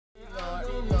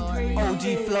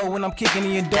G flow when I'm kicking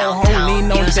in your door. Hole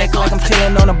lean on deck like I'm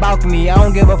chilling on a balcony. I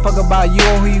don't give a fuck about you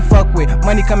or who you fuck with.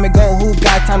 Money come and go, who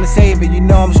got time to save it? You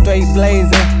know I'm straight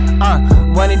blazing.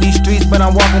 Running these streets, but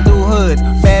I'm walking through hood.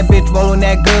 Bad bitch rolling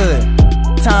that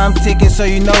good. Time ticking, so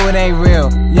you know it ain't real.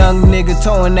 Young nigga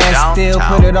towing that steel,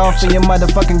 put it off in your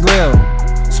motherfucking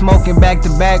grill. Smoking back to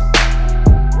back,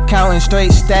 counting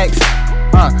straight stacks.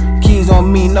 Keys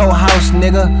on me, no house,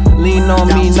 nigga. Lean on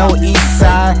me, no east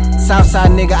side. South side,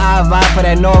 nigga, I vibe for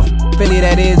that North Philly,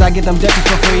 that is. I get them Dutchies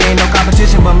for free, ain't no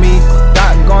competition but me.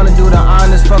 Doc gonna do the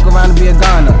honors, fuck around and be a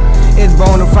goner. It's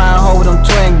bona fide hoe with them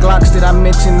twin Glocks that I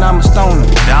mentioned, I'm a stoner.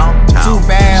 Two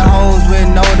bad hoes with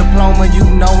no diploma, you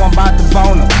know I'm about to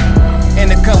bone them. In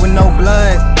the cup with no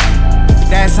blood,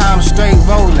 that's how I'm straight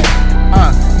rolling.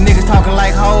 Niggas talking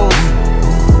like hoes,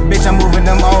 bitch, I'm moving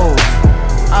them O's.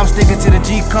 I'm sticking to the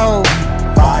G code.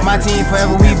 My team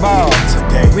forever we ball.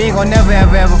 We ain't gon' never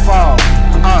ever ever fall.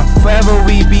 Forever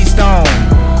we be stone.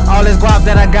 All this guap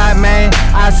that I got, man,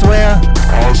 I swear.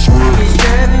 It's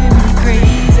driving me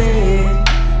crazy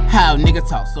how niggas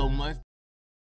talk so much.